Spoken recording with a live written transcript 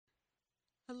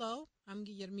Hello, I'm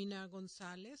Guillermina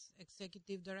Gonzalez,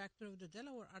 Executive Director of the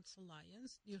Delaware Arts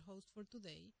Alliance, your host for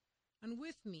today. And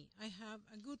with me, I have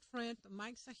a good friend,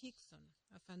 Maiza Hixson,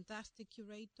 a fantastic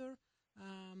curator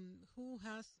who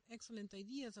has excellent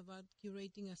ideas about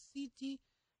curating a city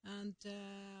and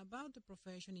about the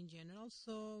profession in general.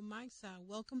 So, Maiza,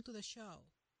 welcome to the show.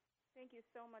 Thank you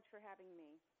so much for having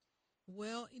me.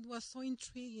 Well, it was so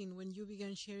intriguing when you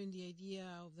began sharing the idea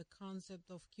of the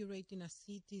concept of curating a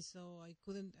city, so I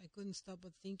couldn't stop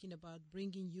but thinking about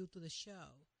bringing you to the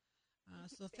show.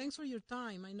 So thanks for your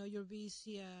time. I know you're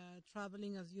busy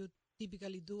traveling as you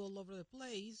typically do all over the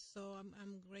place, so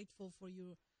I'm grateful for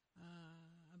your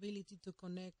ability to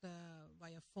connect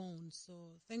via phone.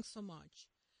 So thanks so much.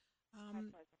 My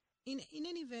pleasure. In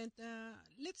any event,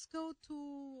 let's go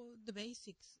to the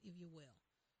basics, if you will.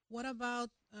 What about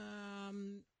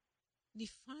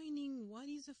defining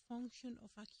what is the function of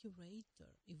a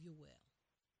curator, if you will?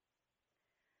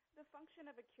 The function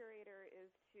of a curator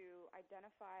is to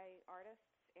identify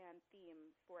artists and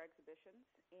themes for exhibitions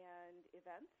and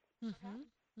events,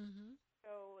 perhaps. Mm-hmm.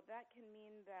 So that can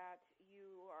mean that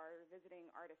you are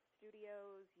visiting artist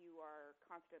studios, you are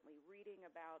constantly reading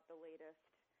about the latest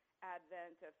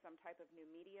advent of some type of new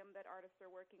medium that artists are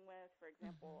working with. For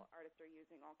example, artists are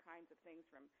using all kinds of things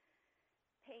from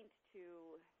paint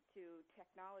to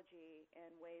technology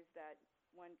in ways that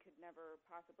one could never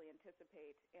possibly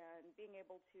anticipate. And being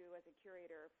able to, as a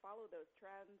curator, follow those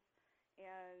trends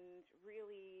and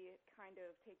really kind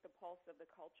of take the pulse of the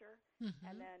culture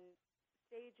and then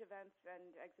stage events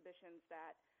and exhibitions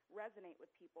that resonate with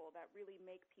people, that really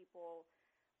make people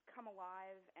come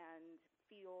alive and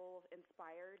feel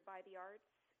inspired by the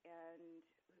arts and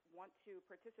want to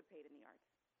participate in the arts.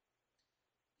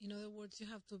 In other words, you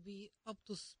have to be up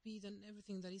to speed on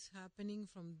everything that is happening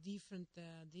from different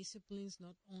disciplines,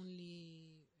 not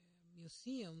only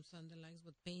museums and the likes,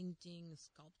 but painting,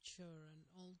 sculpture, and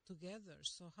all together.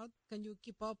 So how can you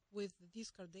keep up with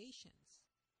these gradations?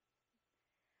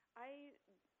 I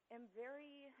am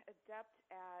very adept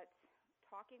at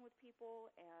talking with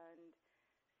people and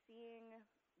seeing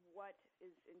what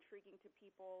is intriguing to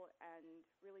people and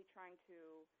really trying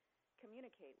to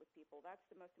communicate with people. That's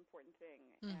the most important thing.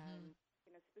 And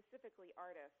specifically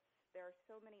artists. There are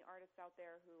so many artists out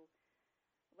there who,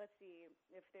 let's see,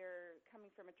 if they're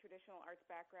coming from a traditional arts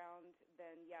background,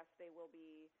 then yes, they will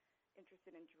be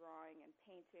interested in drawing and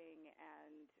painting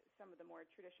and some of the more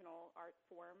traditional art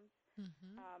forms.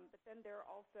 But then there are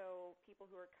also people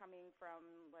who are coming from,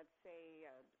 let's say,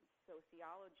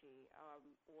 sociology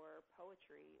or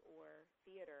poetry or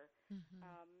theater,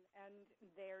 and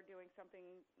they're doing something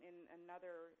in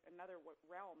another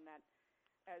realm that,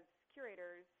 as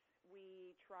curators,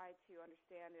 we try to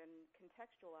understand and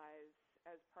contextualize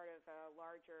as part of a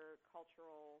larger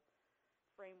cultural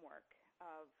framework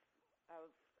of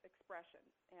expression.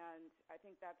 And I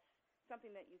think that's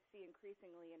something that you see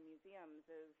increasingly in museums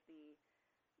is the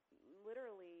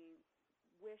literally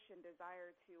wish and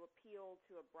desire to appeal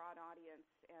to a broad audience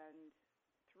and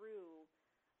through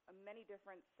many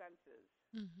different senses,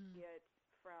 be it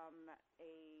from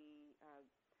a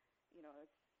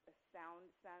sound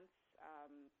sense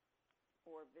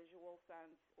or visual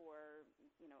sense or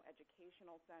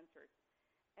educational sense or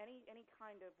any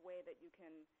kind of way that you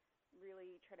can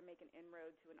really try to make an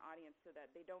inroad to an audience so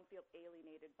that they don't feel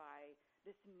alienated by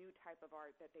this new type of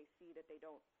art that they see that they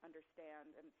don't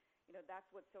understand. And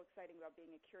that's what's so exciting about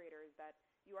being a curator is that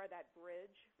you are that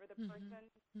bridge for the person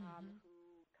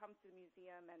who comes to the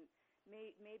museum and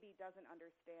maybe doesn't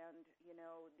understand,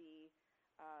 the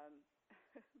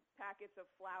packets of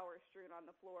flowers strewn on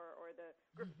the floor or the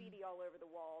graffiti all over the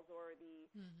walls or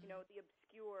the, the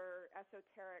obscure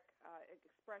esoteric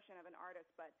expression of an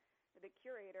artist. But the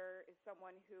curator is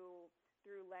someone who,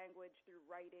 through language, through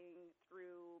writing,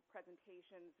 through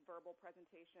presentations, verbal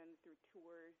presentations, through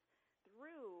tours,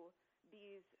 through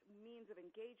these means of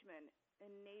engagement,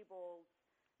 enables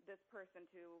this person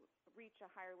to reach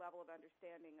a higher level of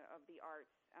understanding of the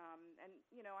arts.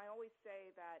 I always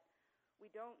say that we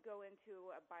don't go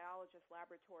into a biologist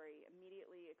laboratory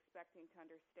immediately expecting to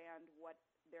understand what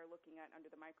they're looking at under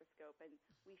the microscope, and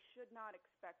we should not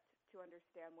expect to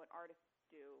understand what artists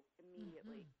do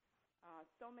immediately.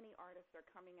 So many artists are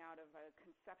coming out of a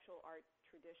conceptual art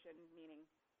tradition, meaning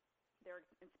they're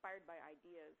inspired by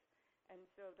ideas. And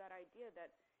so that idea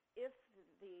that if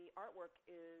the artwork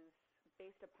is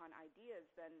based upon ideas,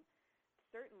 then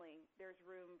certainly there's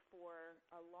room for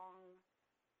a long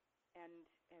and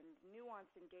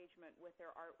nuanced engagement with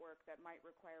their artwork that might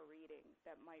require reading,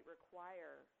 that might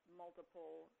require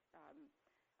multiple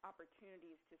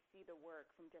opportunities to see the work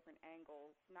from different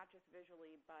angles, not just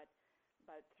visually, but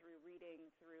but through reading,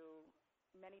 through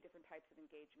many different types of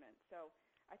engagement. So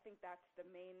I think that's the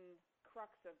main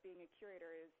crux of being a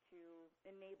curator, is to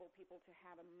enable people to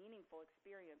have a meaningful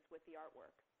experience with the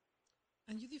artwork.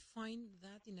 And you define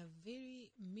that in a very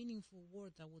meaningful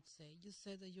word, I would say. You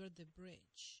said that you're the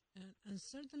bridge. And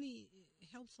certainly it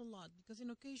helps a lot, because in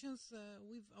occasions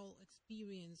we've all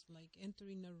experienced like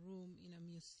entering a room in a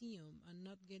museum and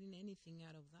not getting anything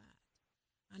out of that.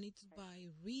 And it's by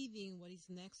reading what is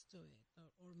next to it,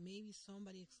 or maybe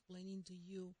somebody explaining to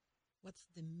you what's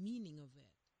the meaning of it.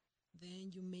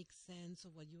 Then you make sense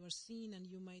of what you are seeing, and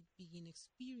you might begin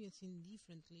experiencing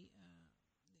differently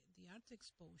the art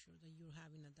exposure that you're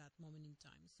having at that moment in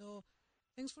time. So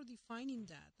thanks for defining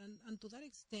that. And to that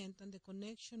extent, and the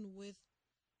connection with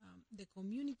the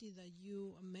community that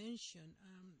you mentioned,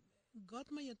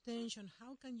 got my attention.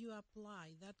 How can you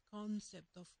apply that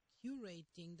concept of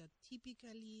curating that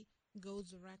typically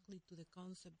goes directly to the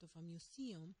concept of a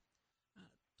museum,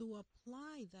 to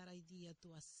apply that idea to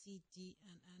a city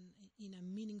and in a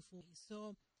meaningful way?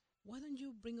 So why don't you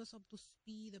bring us up to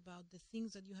speed about the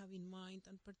things that you have in mind,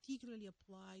 and particularly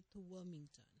apply to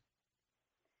Wilmington?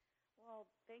 Well,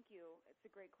 thank you. It's a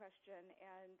great question.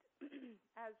 And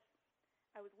as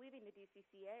I was leaving the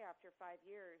DCCA after 5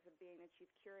 years of being the chief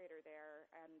curator there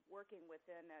and working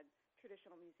within a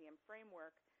traditional museum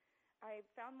framework, I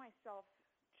found myself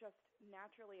just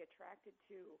naturally attracted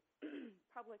to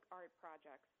public art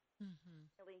projects,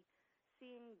 really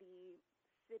seeing the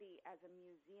city as a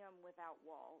museum without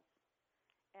walls,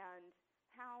 and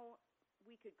how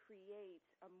we could create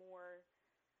a more,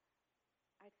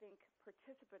 I think,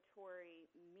 participatory,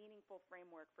 meaningful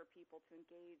framework for people to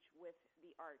engage with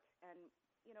the art. And,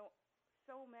 you know,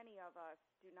 so many of us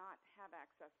do not have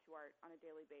access to art on a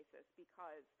daily basis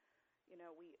because, you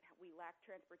know, we lack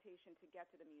transportation to get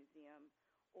to the museum,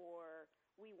 or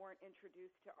we weren't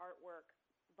introduced to artwork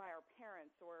by our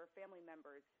parents or family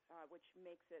members, which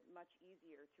makes it much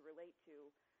easier to relate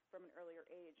to from an earlier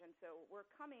age. And so we're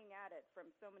coming at it from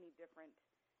so many different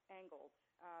angles.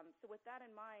 So with that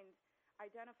in mind,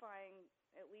 identifying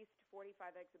at least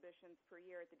 45 exhibitions per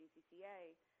year at the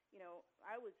DCCA, you know,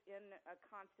 I was in a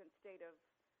constant state of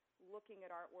looking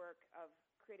at artwork, of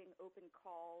creating open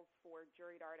calls for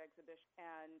juried art exhibitions,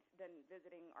 and then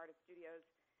visiting artist studios.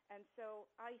 And so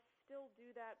I still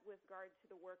do that with regard to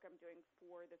the work I'm doing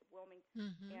for this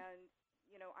Wilmington. And,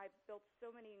 you know, I've built so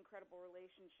many incredible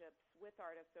relationships with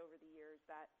artists over the years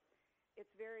that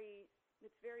it's very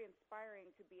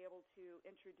inspiring to be able to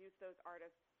introduce those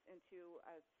artists into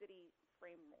a city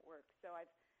framework. So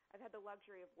I've had the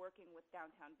luxury of working with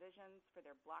Downtown Visions for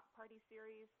their Block Party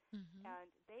series, and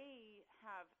they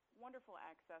have wonderful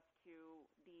access to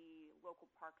the local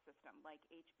park system, like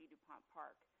H.B. DuPont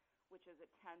Park, which is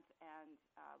at 10th and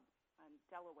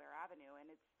Delaware Avenue. And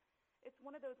it's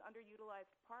one of those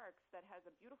underutilized parks that has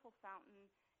a beautiful fountain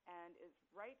and is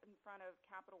right in front of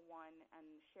Capital One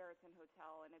and Sheraton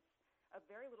Hotel. And it's a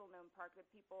very little-known park that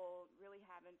people really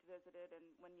haven't visited. And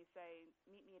when you say,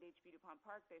 meet me at H.B. DuPont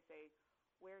Park, they say,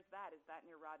 where's that? Is that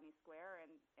near Rodney Square?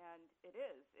 And it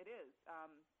is.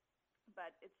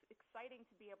 But it's exciting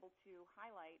to be able to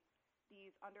highlight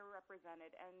these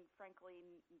underrepresented and,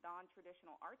 frankly,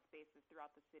 non-traditional art spaces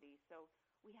throughout the city. So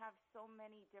we have so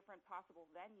many different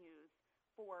possible venues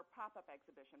for pop-up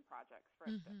exhibition projects, for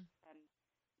instance. And,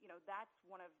 you know, that's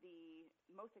one of the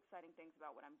most exciting things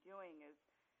about what I'm doing is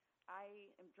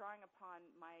I am drawing upon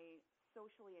my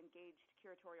socially engaged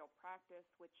curatorial practice,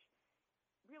 which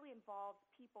really involves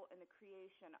people in the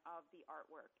creation of the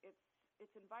artwork.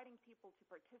 It's inviting people to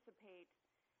participate,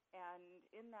 and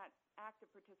in that act of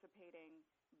participating,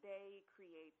 they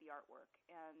create the artwork.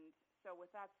 And so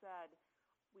with that said,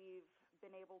 we've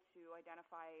been able to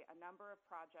identify a number of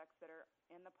projects that are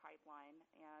in the pipeline,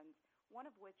 and one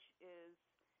of which is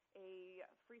a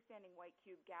freestanding white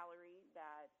cube gallery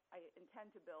that I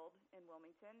intend to build in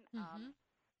Wilmington.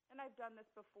 And I've done this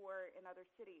before in other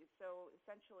cities. So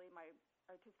essentially my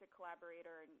artistic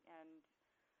collaborator and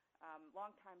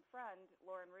longtime friend,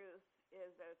 Lauren Ruth,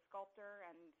 is a sculptor,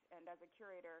 and as a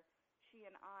curator, she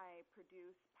and I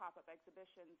produce pop-up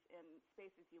exhibitions in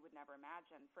spaces you would never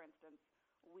imagine. For instance,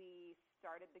 we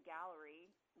started the gallery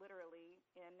literally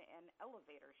in an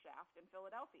elevator shaft in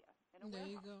Philadelphia. There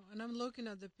you go. And I'm looking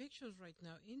at the pictures right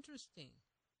now. Interesting.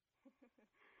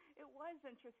 It was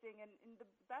interesting, and the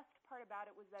best part about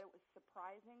it was that it was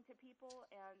surprising to people,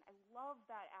 and I love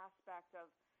that aspect of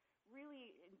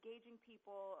really engaging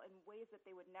people in ways that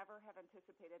they would never have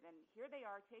anticipated. And here they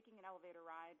are taking an elevator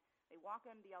ride. They walk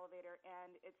into the elevator,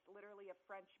 and it's literally a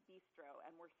French bistro,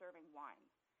 and we're serving wine.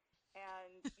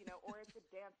 And, you know, or it's a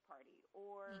dance party,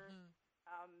 or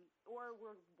or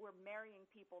we're marrying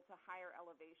people to higher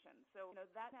elevation. So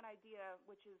that idea,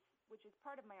 which is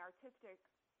part of my artistic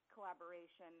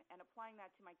collaboration, and applying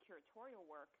that to my curatorial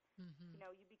work, Mm-hmm.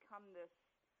 you become this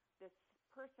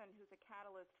person who's a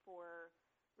catalyst for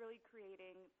really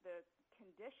creating the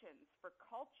conditions for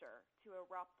culture to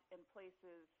erupt in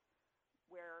places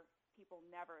where people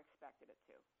never expected it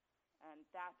to. And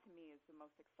that, to me, is the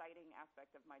most exciting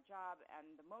aspect of my job,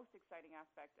 and the most exciting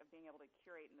aspect of being able to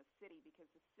curate in the city, because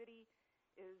the city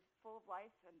is full of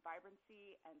life and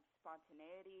vibrancy and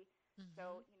spontaneity. Mm-hmm.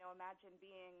 So, imagine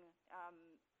being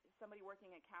somebody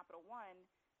working at Capital One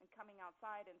and coming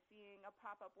outside and seeing a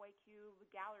pop-up White Cube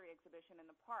gallery exhibition in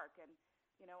the park, and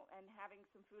having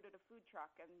some food at a food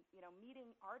truck, and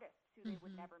meeting artists who they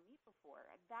would Mm-hmm. never meet before.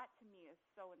 And that, to me, is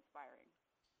so inspiring.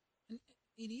 And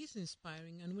it is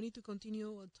inspiring, and we need to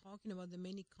continue talking about the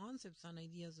many concepts and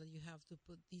ideas that you have to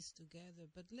put these together.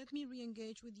 But let me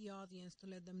re-engage with the audience to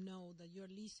let them know that you're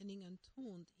listening and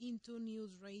tuned into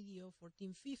News Radio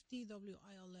 1450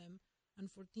 WILM and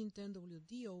 1410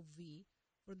 WDOV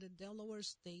for the Delaware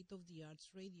State of the Arts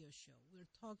radio show. We're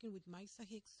talking with Maiza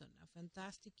Hixson, a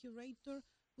fantastic curator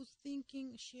who's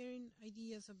thinking, sharing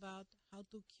ideas about how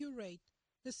to curate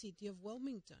the city of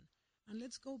Wilmington. And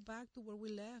let's go back to where we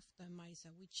left,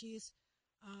 Maiza, which is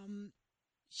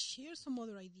share some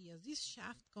other ideas. This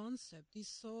shaft concept is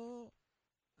so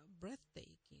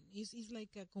breathtaking. It's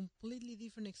like a completely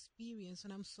different experience,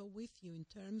 and I'm so with you in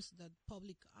terms that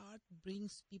public art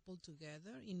brings people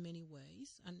together in many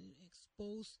ways and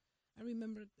expose. I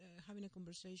remember having a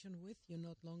conversation with you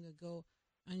not long ago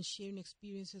and sharing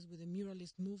experiences with the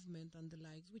muralist movement and the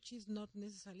likes, which is not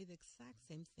necessarily the exact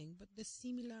same thing, but a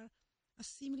similar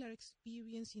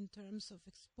experience in terms of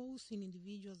exposing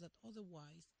individuals that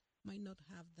otherwise might not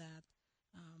have that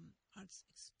arts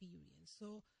experience.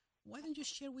 So why don't you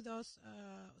share with us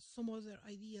some other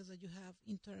ideas that you have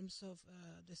in terms of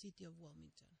the city of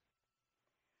Wilmington?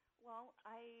 Well,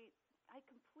 I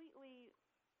completely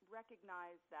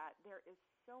recognize that there is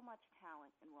so much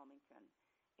talent in Wilmington,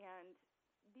 and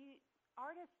the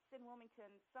artists in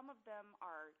Wilmington, some of them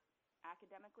are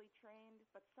academically trained,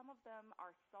 but some of them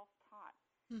are self-taught.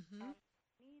 Mm-hmm. And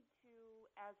we need to,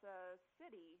 as a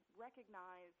city,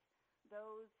 recognize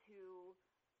those who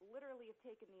literally have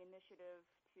taken the initiative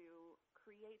to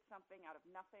create something out of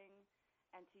nothing,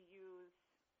 and to use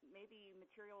maybe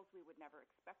materials we would never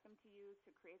expect them to use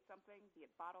to create something, be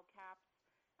it bottle caps.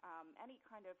 Any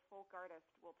kind of folk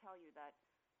artist will tell you that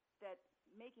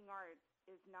making art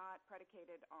is not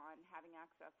predicated on having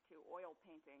access to oil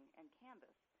painting and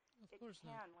canvas. Of It course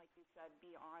not. can, like you said,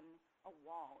 be on a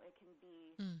wall. It can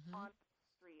be Mm-hmm. on the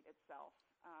street itself.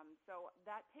 So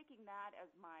taking that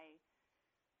as my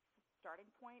starting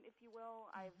point, if you will,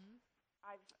 Mm-hmm.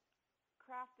 I've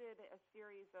crafted a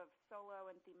series of solo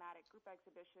and thematic group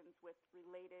exhibitions with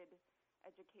related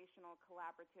educational,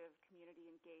 collaborative, community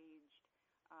engaged,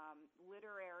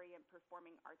 literary and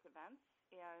performing arts events.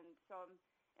 And so I'm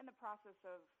in the process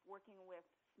of working with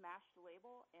Smashed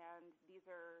Label, and these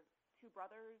are two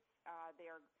brothers. They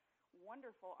are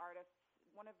wonderful artists.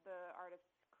 One of the artists,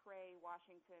 Cray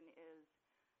Washington, is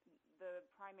the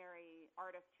primary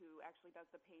artist who actually does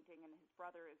the painting, and his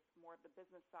brother is more of the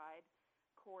business side,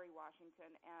 Corey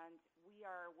Washington. And we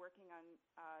are working on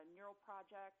a mural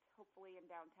project, hopefully in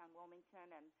downtown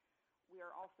Wilmington, and we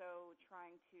are also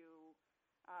trying to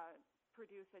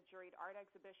produce a juried art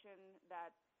exhibition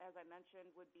that, as I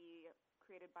mentioned, would be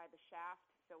created by the Shaft.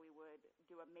 So we would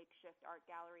do a makeshift art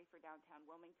gallery for downtown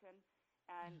Wilmington.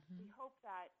 And we Mm-hmm. hope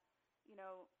that,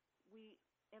 we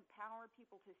empower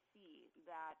people to see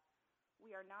that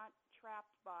we are not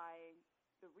trapped by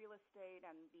the real estate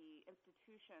and the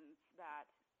institutions that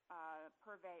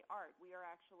purvey art. We are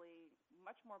actually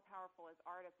much more powerful as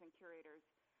artists and curators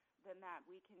than that.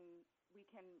 We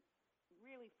can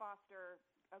really foster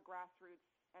a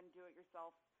grassroots and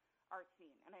do-it-yourself art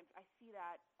scene. And I see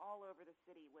that all over the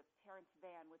city with Terrence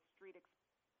Van, with Street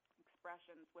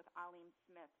Expressions, with Aleem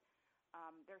Smith.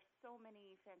 There's so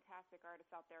many fantastic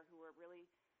artists out there who are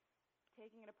really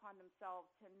taking it upon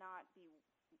themselves to not be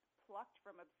plucked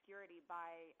from obscurity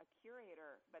by a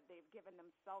curator, but they've given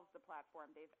themselves the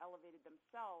platform. They've elevated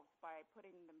themselves by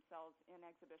putting themselves in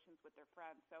exhibitions with their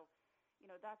friends. So,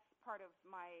 that's part of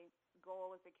my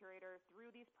goal as a curator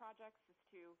through these projects, is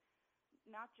to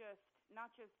not just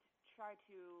try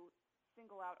to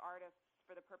single out artists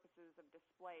for the purposes of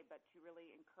display, but to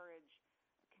really encourage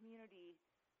community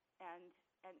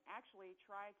and actually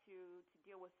try to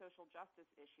deal with social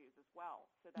justice issues as well,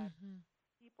 so that Mm-hmm.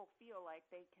 people feel like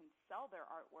they can sell their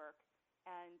artwork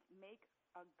and make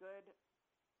a good,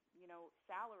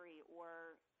 salary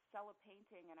or sell a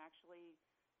painting and actually,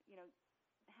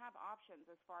 have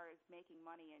options as far as making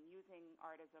money and using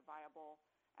art as a viable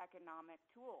economic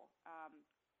tool,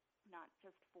 not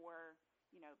just for,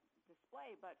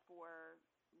 display, but for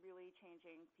really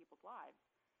changing people's lives.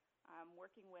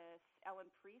 Working with Ellen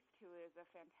Priest, who is a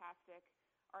fantastic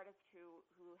artist who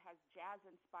has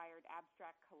jazz-inspired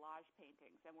abstract collage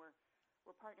paintings, and we're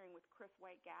partnering with Chris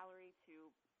White Gallery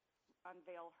to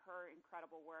unveil her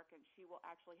incredible work, and she will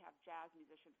actually have jazz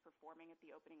musicians performing at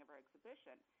the opening of her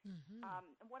exhibition. Mm-hmm.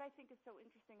 And what I think is so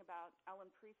interesting about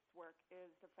Ellen Priest's work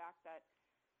is the fact that,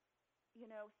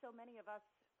 so many of us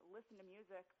listen to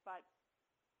music, but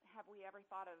have we ever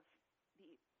thought of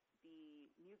the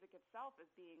music itself as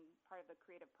being part of the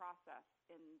creative process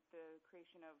in the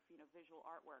creation of, visual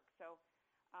artwork? So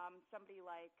somebody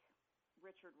like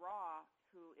Richard Raw,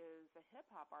 who is a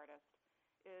hip-hop artist,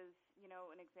 is,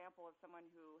 an example of someone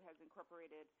who has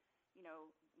incorporated,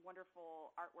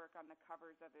 wonderful artwork on the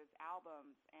covers of his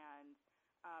albums. And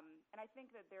I think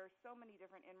that there are so many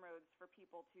different inroads for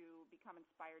people to become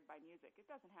inspired by music. It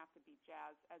doesn't have to be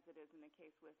jazz, as it is in the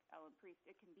case with Ellen Priest.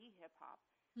 It can be hip-hop.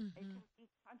 Mm-hmm. It can be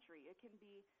country. It can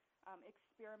be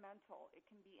experimental. It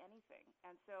can be anything.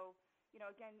 And so,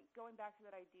 again, going back to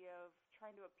that idea of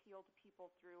trying to appeal to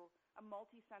people through a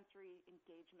multi-sensory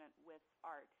engagement with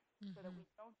art, Mm-hmm. so that we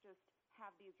don't just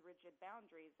have these rigid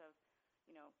boundaries of,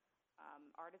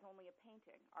 art is only a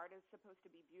painting. Art is supposed to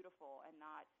be beautiful and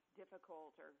not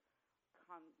difficult or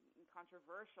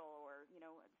controversial or,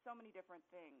 so many different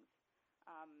things.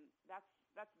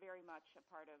 That's very much a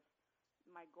part of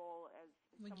my goal as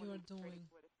What someone you are who's creating doing.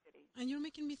 for the city. And you're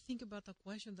making me think about a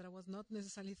question that I was not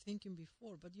necessarily thinking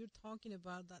before, but you're talking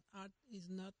about that art is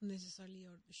not necessarily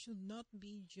or should not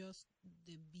be just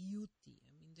the beauty.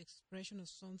 I mean, the expression of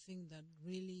something that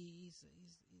really is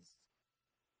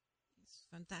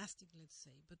fantastic, let's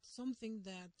say, but something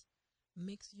that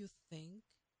makes you think,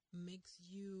 makes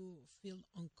you feel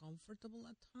uncomfortable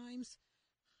at times.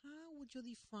 How would you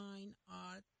define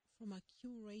art from a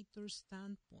curator's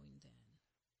standpoint then?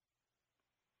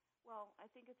 Well, I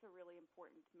think it's a really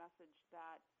important message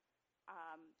that,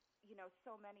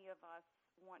 so many of us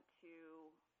want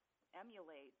to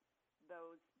emulate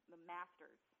the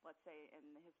masters, let's say, in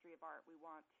the history of art. We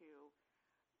want to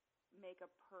make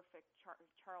a perfect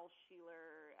Charles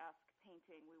Sheeler-esque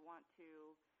painting. We want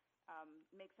to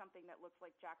make something that looks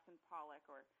like Jackson Pollock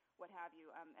or what have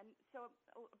you. And so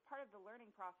part of the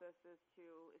learning process is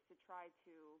to try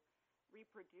to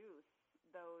reproduce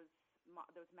those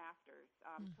masters,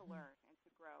 Mm-hmm. to learn and to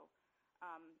grow.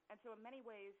 And so in many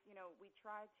ways, we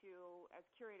try to, as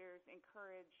curators,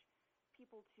 encourage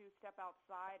people to step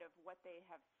outside of what they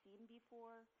have seen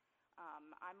before.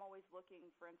 I'm always looking,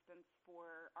 for instance,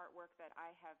 for artwork that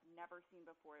I have never seen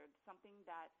before, something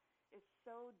that is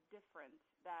so different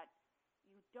that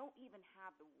you don't even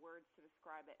have the words to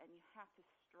describe it, and you have to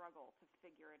struggle to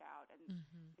figure it out. And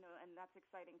Mm-hmm. and that's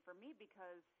exciting for me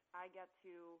because I get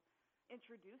to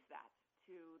introduce that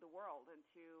to the world and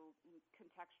to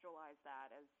contextualize that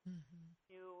as Mm-hmm.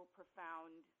 new,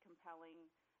 profound,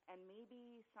 compelling, and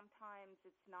maybe sometimes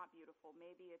it's not beautiful.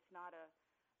 Maybe it's not a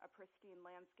pristine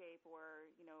landscape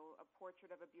or, a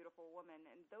portrait of a beautiful woman.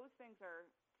 And those things are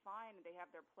fine. They have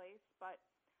their place. But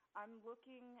I'm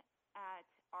looking at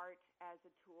art as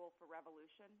a tool for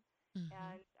revolution. Mm-hmm.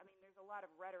 And, I mean, there's a lot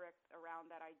of rhetoric around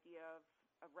that idea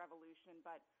of revolution.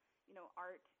 But,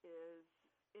 art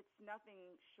it's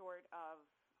nothing short of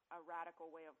a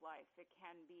radical way of life. It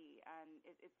can be. And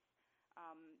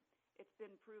it's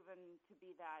been proven to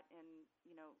be that in,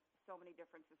 so many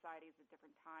different societies at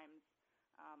different times.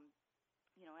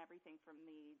 Everything from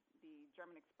the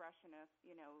German expressionists,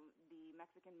 the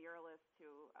Mexican muralists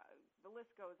to the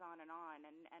list goes on.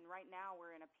 And right now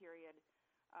we're in a period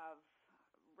of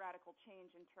radical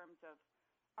change in terms of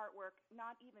artwork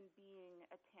not even being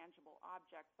a tangible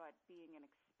object, but being an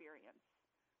experience.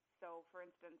 So, for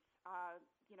instance,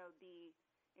 the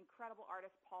incredible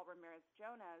artist Paul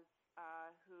Ramirez-Jones,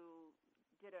 who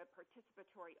did a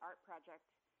participatory art project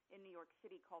in New York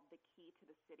City called The Key to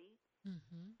the City.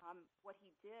 Mm-hmm. What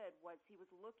he did was he was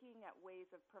looking at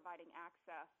ways of providing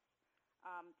access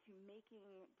to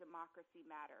making democracy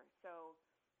matter. So,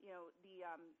 the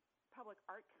public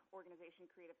art organization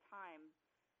Creative Time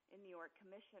in New York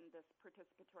commissioned this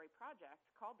participatory project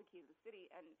called The Key to the City,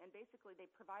 and basically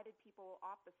they provided people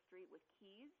off the street with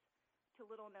keys to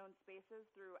little-known spaces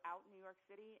throughout New York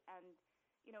City, and,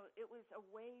 it was a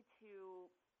way to,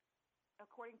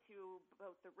 according to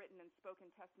both the written and spoken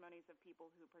testimonies of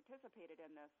people who participated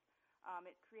in this,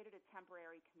 it created a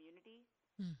temporary community,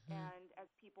 Mm-hmm. and as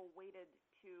people waited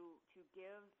to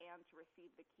give and to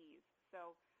receive the keys.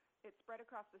 So it spread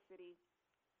across the city,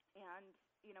 and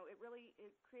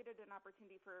it created an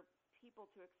opportunity for people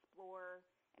to explore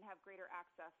and have greater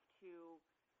access to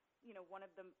one of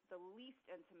the least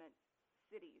intimate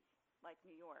cities like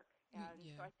New York. And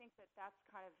so Yeah. I think that that's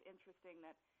kind of interesting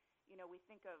that we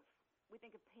think of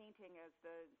painting as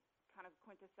the kind of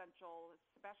quintessential,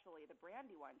 especially the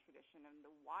Brandywine tradition and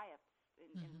the Wyeths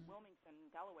in Hmm. Wilmington,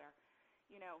 Delaware.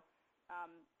 You know,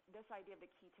 this idea of the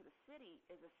key to the city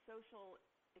is a social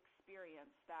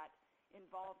experience that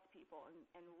involves people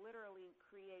and literally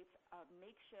creates a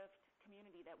makeshift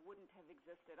community that wouldn't have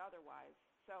existed otherwise.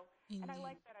 So, and I Indeed.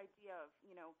 like that idea of,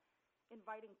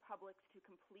 inviting publics to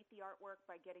complete the artwork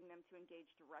by getting them to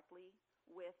engage directly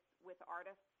with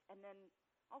artists, and then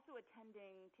also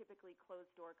attending typically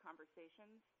closed door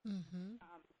conversations. Hmm.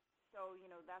 Um, so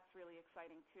that's really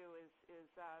exciting too.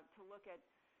 Is to look at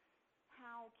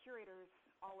how curators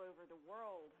all over the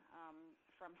world,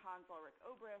 from Hans Ulrich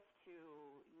Obrist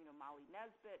to Molly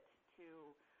Nesbitt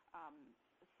to um,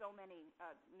 so many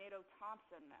Nato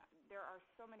Thompson. There are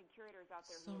so many curators out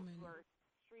there So who many. are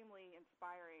extremely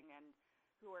inspiring and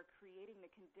who are creating the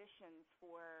conditions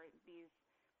for these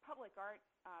public art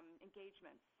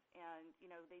engagements. And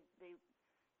they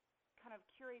kind of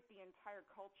curate the entire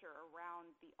culture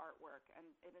around the artwork. And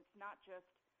it's not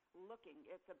just looking,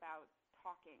 it's about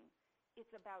talking.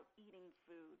 It's about eating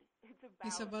food. It's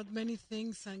It's about about many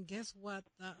things, and guess what?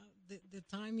 The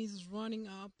time is running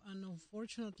up, and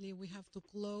unfortunately, we have to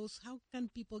close. How can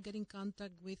people get in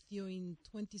contact with you in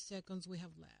 20 seconds we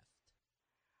have left?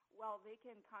 well, they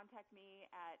can contact me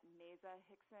at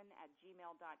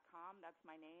maizahixson@gmail.com. That's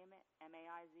my name,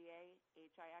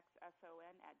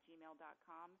 MAIZAHIXSON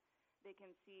 @gmail.com. They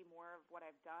can see more of what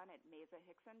I've done at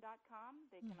maizahixson.com.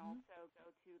 They can Hmm. also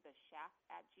go to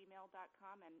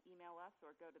theshaft@gmail.com and email us,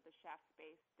 or go to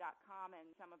theshaftSpace.com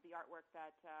and some of the artwork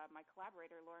that my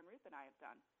collaborator Lauren Ruth and I have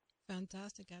done.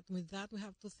 Fantastic. And with that, we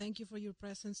have to thank you for your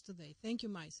presence today. Thank you,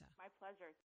 Maiza. My pleasure.